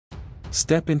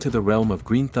Step into the realm of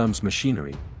Greenthumbs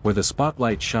Machinery, where the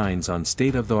spotlight shines on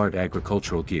state-of-the-art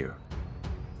agricultural gear.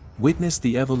 Witness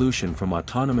the evolution from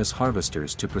autonomous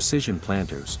harvesters to precision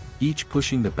planters, each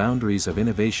pushing the boundaries of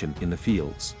innovation in the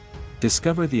fields.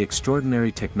 Discover the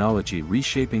extraordinary technology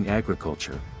reshaping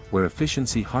agriculture, where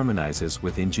efficiency harmonizes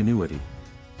with ingenuity.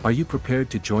 Are you prepared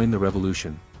to join the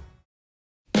revolution?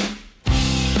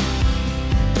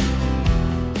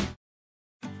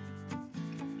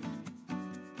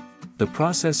 The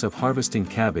process of harvesting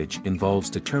cabbage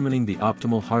involves determining the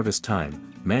optimal harvest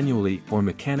time, manually or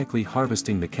mechanically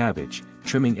harvesting the cabbage,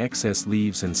 trimming excess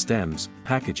leaves and stems,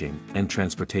 packaging, and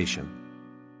transportation.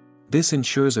 This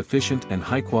ensures efficient and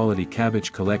high-quality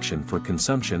cabbage collection for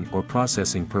consumption or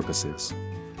processing purposes.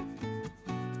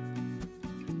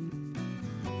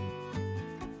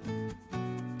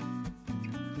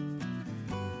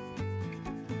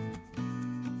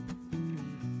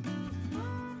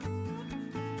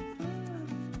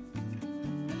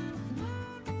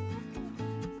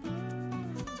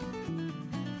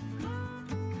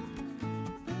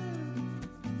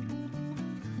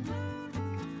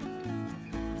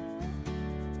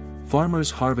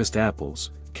 Farmers harvest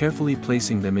apples, carefully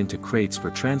placing them into crates for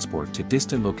transport to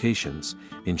distant locations,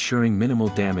 ensuring minimal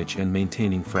damage and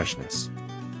maintaining freshness.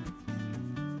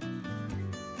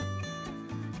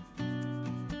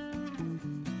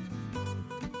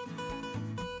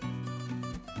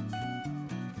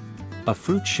 A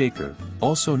fruit shaker,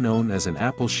 also known as an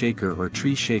apple shaker or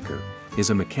tree shaker, is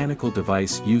a mechanical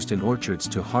device used in orchards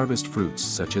to harvest fruits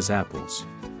such as apples.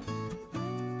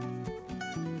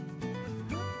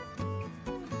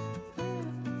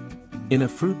 In a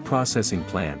fruit processing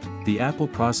plant, the apple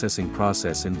processing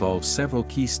process involves several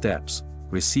key steps: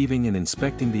 receiving and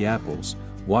inspecting the apples,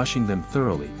 washing them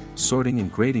thoroughly, sorting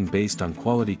and grading based on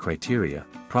quality criteria,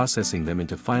 processing them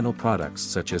into final products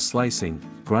such as slicing,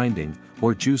 grinding,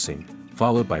 or juicing,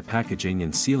 followed by packaging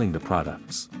and sealing the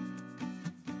products.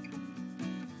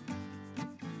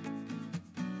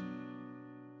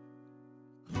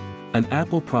 An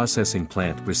apple processing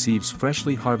plant receives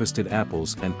freshly harvested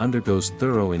apples and undergoes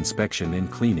thorough inspection and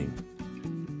cleaning.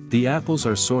 The apples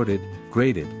are sorted,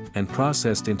 graded, and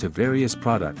processed into various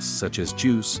products such as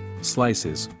juice,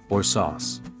 slices, or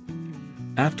sauce.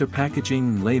 After packaging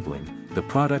and labeling, the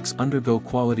products undergo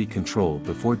quality control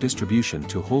before distribution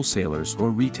to wholesalers or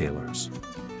retailers.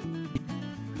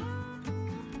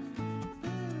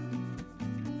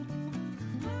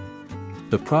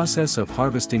 The process of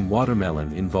harvesting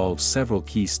watermelon involves several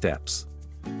key steps.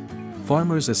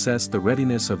 Farmers assess the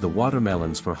readiness of the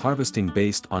watermelons for harvesting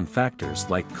based on factors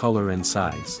like color and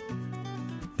size.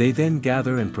 They then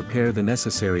gather and prepare the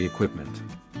necessary equipment.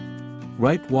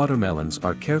 Ripe watermelons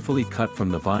are carefully cut from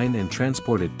the vine and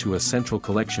transported to a central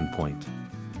collection point.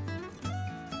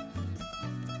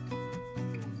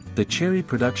 The cherry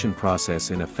production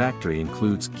process in a factory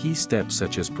includes key steps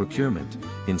such as procurement,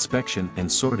 inspection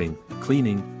and sorting,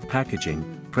 cleaning, packaging,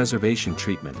 preservation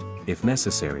treatment, if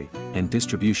necessary, and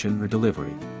distribution or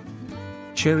delivery.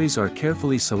 Cherries are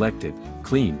carefully selected,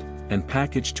 cleaned, and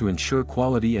packaged to ensure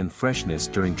quality and freshness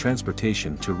during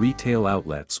transportation to retail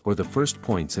outlets or the first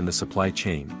points in the supply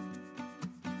chain.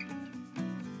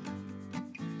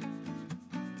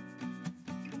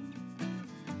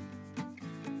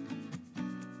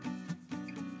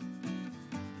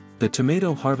 The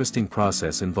tomato harvesting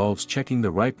process involves checking the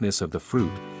ripeness of the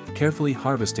fruit, carefully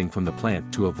harvesting from the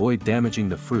plant to avoid damaging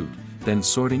the fruit, then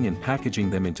sorting and packaging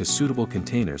them into suitable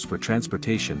containers for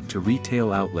transportation to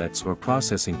retail outlets or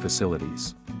processing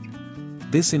facilities.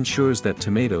 This ensures that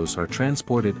tomatoes are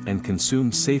transported and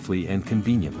consumed safely and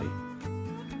conveniently.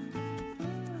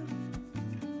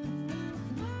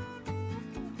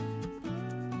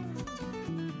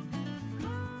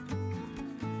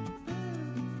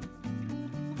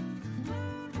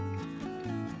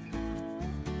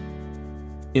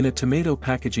 In a tomato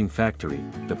packaging factory,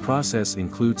 the process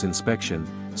includes inspection,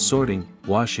 sorting,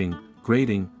 washing,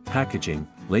 grading, packaging,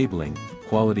 labeling,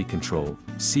 quality control,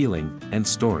 sealing, and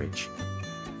storage.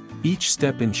 Each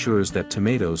step ensures that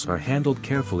tomatoes are handled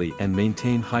carefully and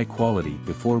maintain high quality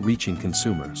before reaching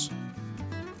consumers.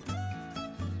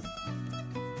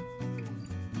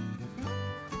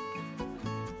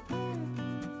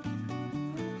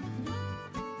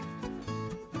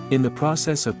 In the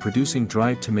process of producing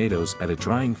dried tomatoes at a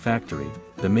drying factory,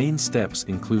 the main steps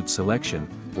include selection,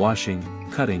 washing,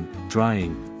 cutting,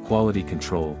 drying, quality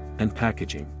control, and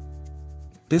packaging.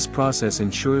 This process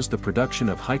ensures the production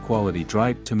of high-quality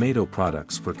dried tomato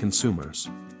products for consumers.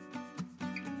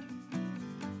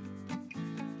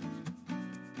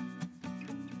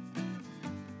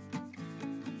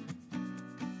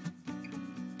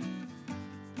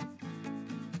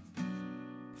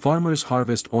 Farmers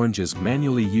harvest oranges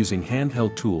manually using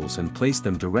handheld tools and place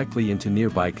them directly into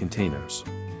nearby containers.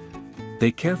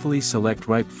 They carefully select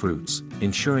ripe fruits,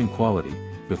 ensuring quality,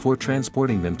 before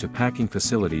transporting them to packing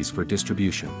facilities for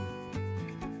distribution.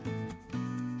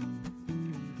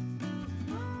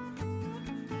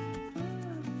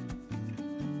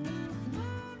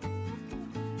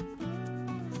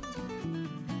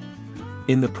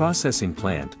 In the processing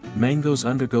plant, mangoes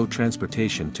undergo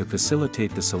transportation to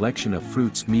facilitate the selection of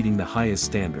fruits meeting the highest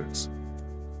standards.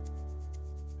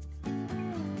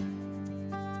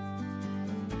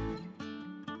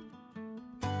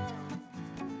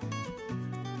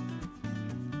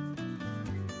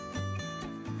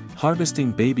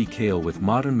 Harvesting baby kale with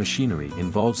modern machinery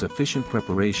involves efficient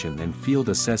preparation and field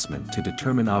assessment to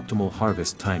determine optimal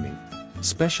harvest timing.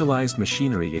 Specialized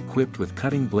machinery equipped with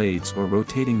cutting blades or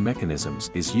rotating mechanisms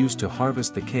is used to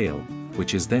harvest the kale,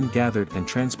 which is then gathered and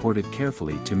transported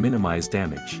carefully to minimize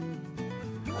damage.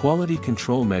 Quality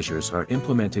control measures are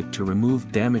implemented to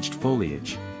remove damaged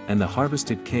foliage, and the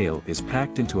harvested kale is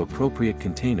packed into appropriate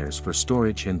containers for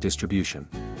storage and distribution.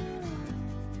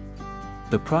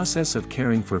 The process of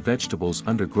caring for vegetables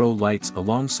under grow lights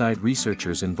alongside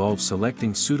researchers involves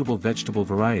selecting suitable vegetable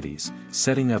varieties,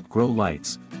 setting up grow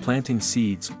lights, planting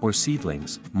seeds or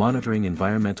seedlings, monitoring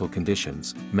environmental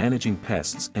conditions, managing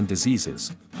pests and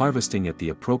diseases, harvesting at the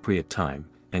appropriate time,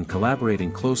 and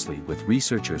collaborating closely with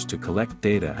researchers to collect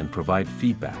data and provide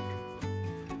feedback.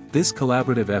 This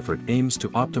collaborative effort aims to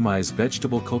optimize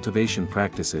vegetable cultivation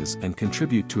practices and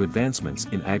contribute to advancements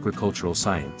in agricultural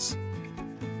science.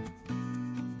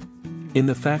 In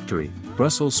the factory,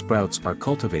 Brussels sprouts are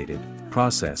cultivated,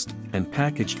 processed, and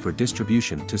packaged for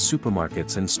distribution to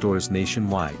supermarkets and stores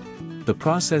nationwide. The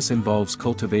process involves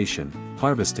cultivation,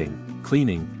 harvesting,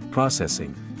 cleaning,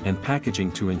 processing, and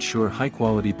packaging to ensure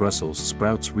high-quality Brussels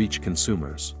sprouts reach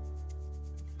consumers.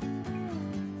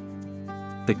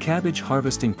 The cabbage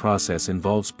harvesting process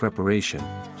involves preparation,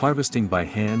 harvesting by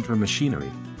hand or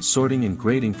machinery, sorting and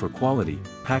grading for quality,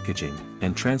 packaging,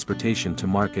 and transportation to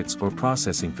markets or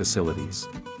processing facilities.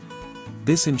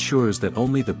 This ensures that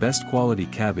only the best quality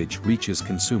cabbage reaches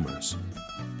consumers.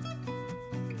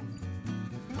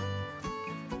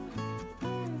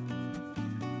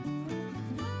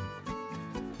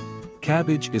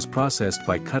 Cabbage is processed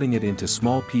by cutting it into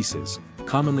small pieces,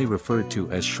 commonly referred to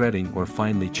as shredding or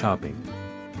finely chopping.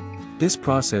 This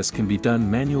process can be done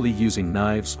manually using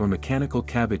knives or mechanical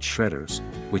cabbage shredders,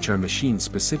 which are machines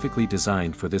specifically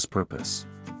designed for this purpose.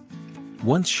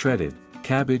 Once shredded,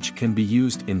 cabbage can be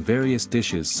used in various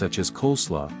dishes such as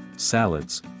coleslaw,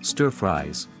 salads,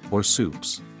 stir-fries, or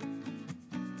soups.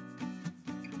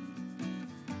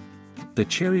 The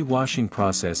cherry washing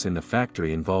process in the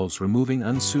factory involves removing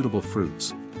unsuitable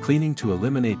fruits, cleaning to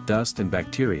eliminate dust and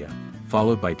bacteria,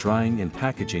 followed by drying and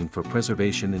packaging for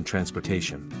preservation and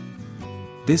transportation.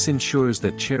 This ensures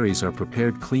that cherries are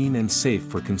prepared clean and safe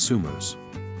for consumers.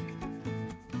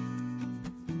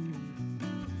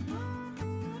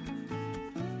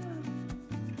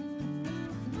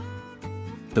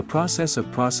 The process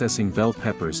of processing bell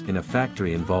peppers in a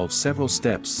factory involves several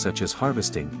steps such as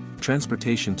harvesting,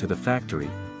 transportation to the factory,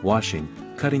 washing,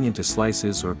 cutting into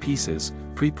slices or pieces,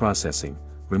 pre-processing,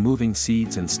 removing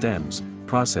seeds and stems,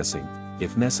 processing,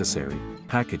 if necessary,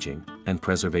 packaging, and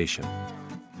preservation.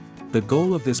 The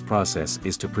goal of this process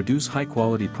is to produce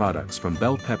high-quality products from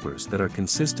bell peppers that are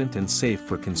consistent and safe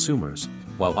for consumers,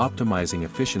 while optimizing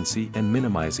efficiency and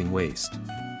minimizing waste.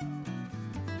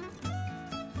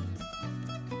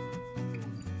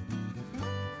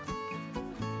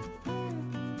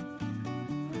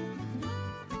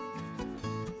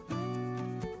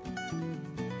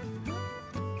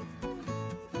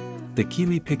 The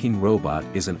kiwi picking robot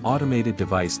is an automated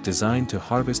device designed to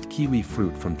harvest kiwi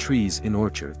fruit from trees in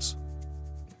orchards.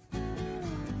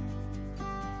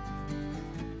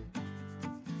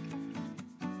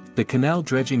 The canal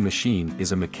dredging machine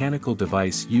is a mechanical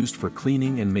device used for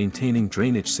cleaning and maintaining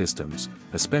drainage systems,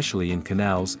 especially in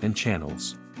canals and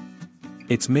channels.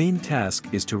 Its main task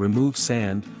is to remove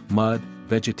sand, mud,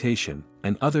 vegetation,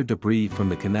 and other debris from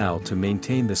the canal to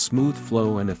maintain the smooth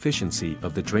flow and efficiency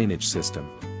of the drainage system.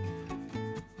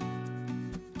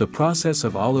 The process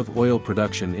of olive oil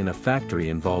production in a factory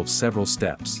involves several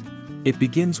steps. It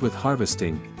begins with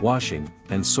harvesting, washing,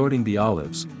 and sorting the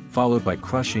olives, followed by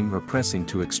crushing or pressing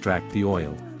to extract the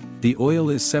oil. The oil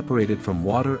is separated from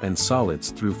water and solids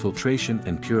through filtration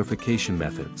and purification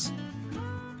methods.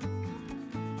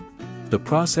 The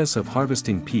process of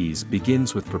harvesting peas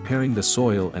begins with preparing the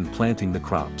soil and planting the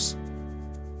crops.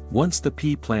 Once the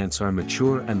pea plants are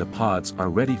mature and the pods are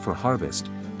ready for harvest,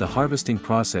 the harvesting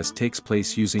process takes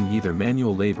place using either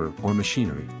manual labor or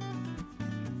machinery.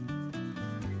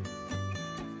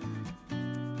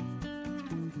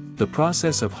 The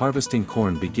process of harvesting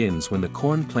corn begins when the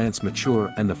corn plants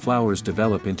mature and the flowers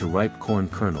develop into ripe corn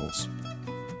kernels.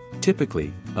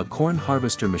 Typically, a corn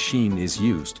harvester machine is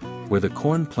used, where the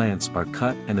corn plants are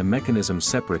cut and a mechanism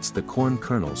separates the corn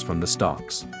kernels from the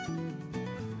stalks.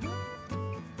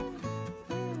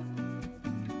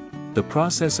 The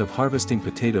process of harvesting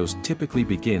potatoes typically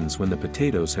begins when the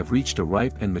potatoes have reached a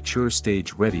ripe and mature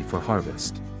stage ready for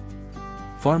harvest.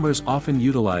 Farmers often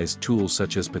utilize tools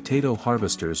such as potato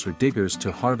harvesters or diggers to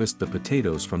harvest the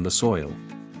potatoes from the soil.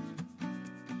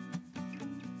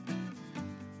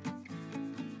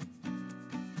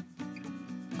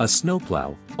 A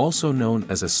snowplow, also known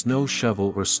as a snow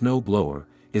shovel or snow blower,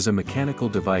 is a mechanical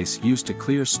device used to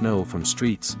clear snow from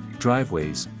streets,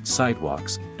 driveways,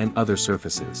 sidewalks, and other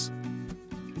surfaces.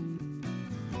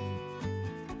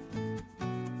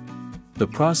 The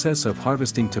process of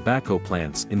harvesting tobacco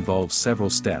plants involves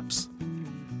several steps.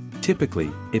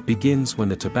 Typically, it begins when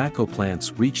the tobacco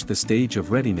plants reach the stage of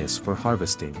readiness for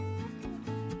harvesting.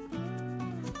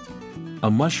 A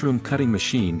mushroom cutting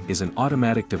machine is an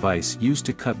automatic device used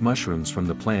to cut mushrooms from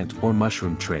the plant or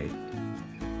mushroom tray.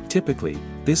 Typically,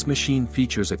 this machine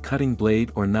features a cutting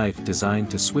blade or knife designed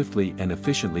to swiftly and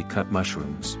efficiently cut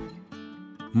mushrooms.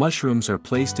 Mushrooms are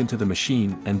placed into the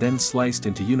machine and then sliced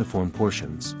into uniform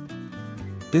portions.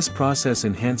 This process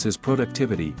enhances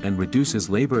productivity and reduces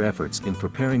labor efforts in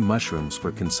preparing mushrooms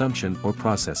for consumption or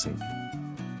processing.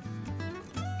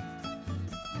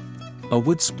 A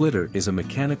wood splitter is a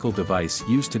mechanical device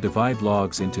used to divide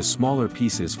logs into smaller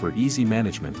pieces for easy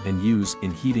management and use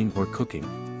in heating or cooking.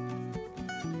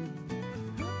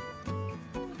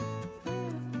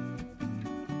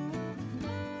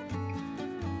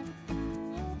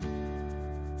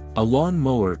 A lawn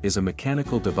mower is a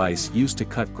mechanical device used to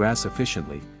cut grass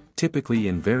efficiently, typically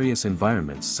in various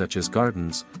environments such as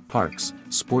gardens, parks,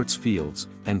 sports fields,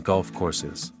 and golf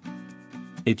courses.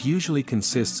 It usually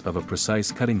consists of a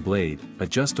precise cutting blade,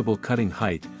 adjustable cutting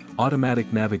height,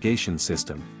 automatic navigation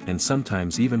system, and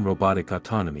sometimes even robotic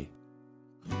autonomy.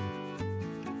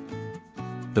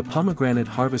 The pomegranate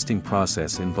harvesting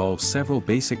process involves several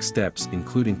basic steps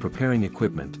including preparing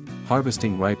equipment,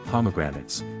 harvesting ripe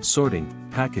pomegranates, sorting,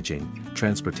 packaging,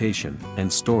 transportation,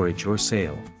 and storage or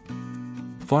sale.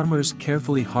 Farmers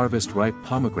carefully harvest ripe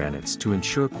pomegranates to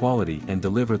ensure quality and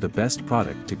deliver the best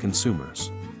product to consumers.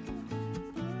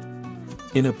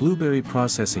 In a blueberry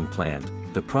processing plant,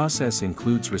 the process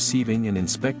includes receiving and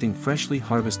inspecting freshly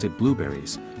harvested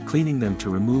blueberries, cleaning them to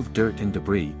remove dirt and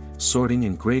debris, sorting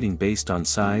and grading based on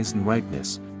size and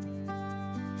ripeness.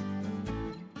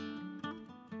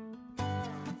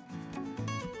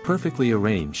 Perfectly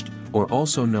arranged, or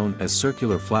also known as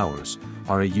circular flowers,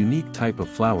 are a unique type of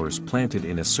flowers planted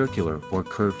in a circular or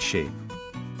curved shape.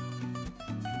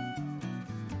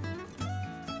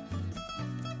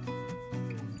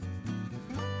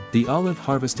 The olive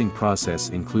harvesting process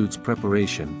includes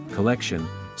preparation, collection,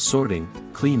 sorting,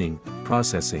 cleaning,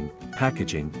 processing,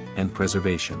 packaging, and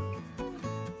preservation.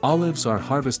 Olives are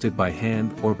harvested by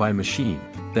hand or by machine,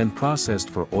 then processed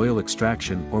for oil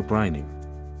extraction or brining.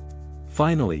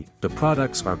 Finally, the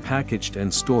products are packaged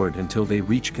and stored until they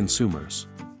reach consumers.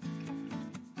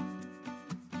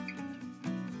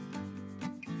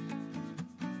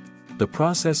 The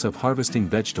process of harvesting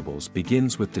vegetables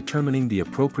begins with determining the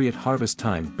appropriate harvest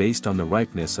time based on the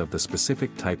ripeness of the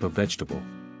specific type of vegetable.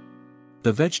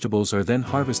 The vegetables are then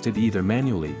harvested either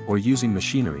manually or using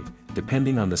machinery,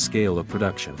 depending on the scale of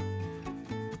production.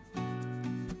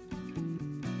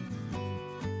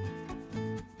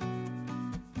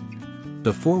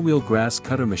 The four-wheel grass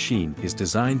cutter machine is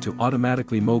designed to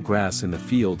automatically mow grass in the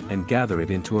field and gather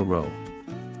it into a row.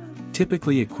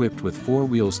 Typically equipped with four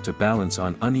wheels to balance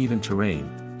on uneven terrain,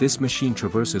 this machine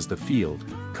traverses the field,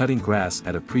 cutting grass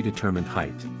at a predetermined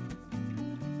height.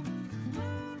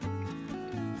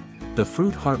 The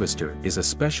fruit harvester is a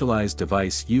specialized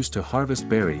device used to harvest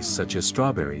berries such as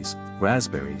strawberries,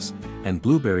 raspberries, and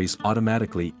blueberries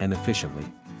automatically and efficiently.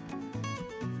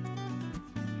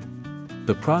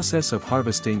 The process of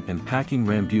harvesting and packing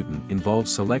rambutan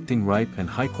involves selecting ripe and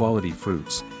high-quality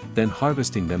fruits, then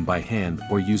harvesting them by hand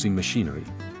or using machinery.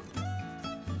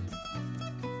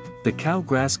 The cow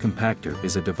grass compactor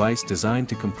is a device designed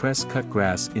to compress cut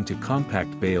grass into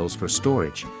compact bales for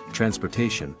storage,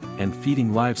 transportation, and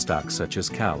feeding livestock such as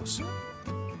cows.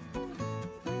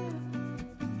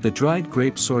 The dried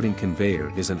grape sorting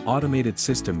conveyor is an automated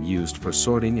system used for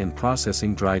sorting and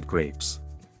processing dried grapes.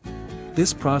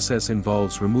 This process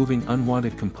involves removing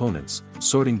unwanted components,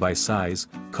 sorting by size,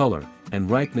 color, and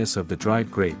ripeness of the dried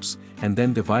grapes, and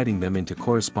then dividing them into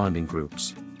corresponding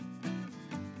groups.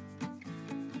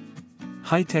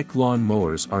 High-tech lawn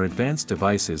mowers are advanced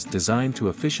devices designed to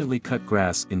efficiently cut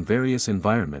grass in various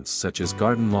environments such as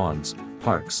garden lawns,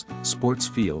 parks, sports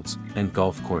fields, and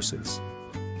golf courses.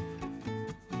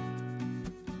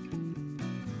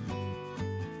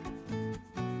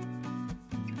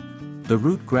 The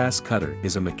root grass cutter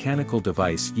is a mechanical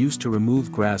device used to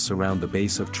remove grass around the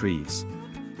base of trees.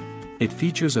 It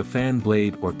features a fan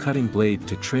blade or cutting blade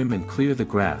to trim and clear the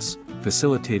grass,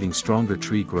 facilitating stronger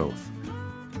tree growth.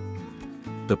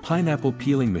 The pineapple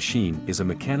peeling machine is a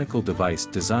mechanical device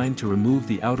designed to remove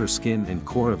the outer skin and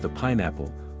core of the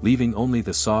pineapple, leaving only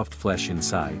the soft flesh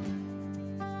inside.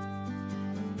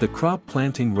 The crop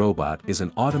planting robot is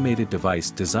an automated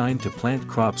device designed to plant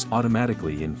crops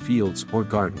automatically in fields or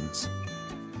gardens.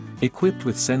 Equipped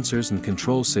with sensors and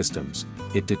control systems,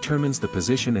 it determines the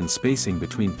position and spacing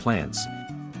between plants.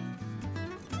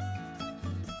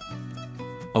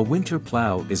 A winter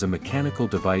plow is a mechanical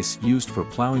device used for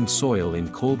plowing soil in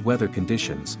cold weather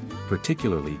conditions,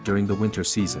 particularly during the winter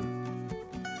season.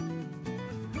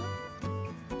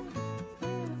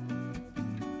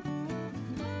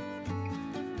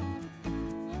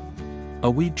 A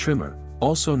weed trimmer,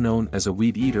 also known as a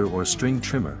weed eater or string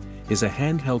trimmer, is a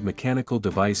handheld mechanical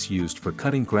device used for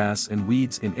cutting grass and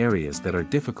weeds in areas that are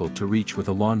difficult to reach with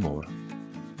a lawnmower.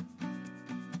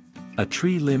 A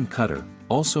tree limb cutter,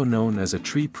 also known as a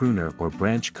tree pruner or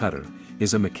branch cutter,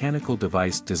 is a mechanical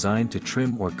device designed to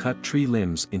trim or cut tree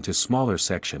limbs into smaller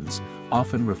sections,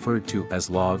 often referred to as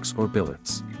logs or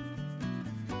billets.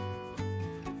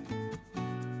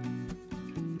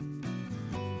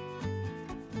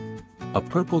 A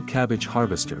purple cabbage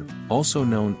harvester, also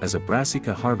known as a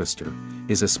brassica harvester,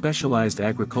 is a specialized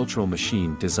agricultural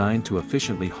machine designed to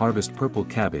efficiently harvest purple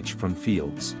cabbage from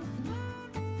fields.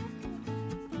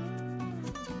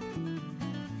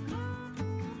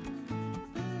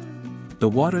 The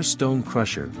water stone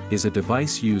crusher is a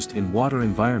device used in water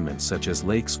environments such as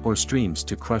lakes or streams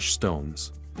to crush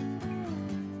stones.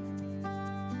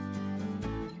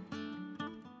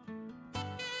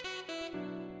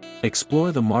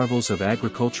 Explore the marvels of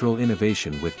agricultural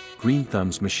innovation with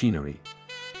Greenthumbs Machinery.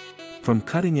 From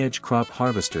cutting-edge crop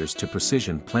harvesters to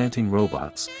precision planting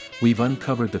robots, we've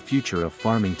uncovered the future of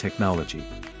farming technology.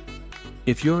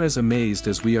 If you're as amazed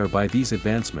as we are by these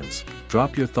advancements,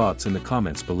 drop your thoughts in the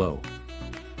comments below.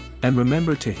 And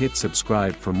remember to hit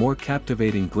subscribe for more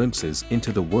captivating glimpses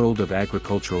into the world of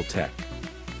agricultural tech.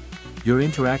 Your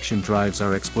interaction drives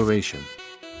our exploration.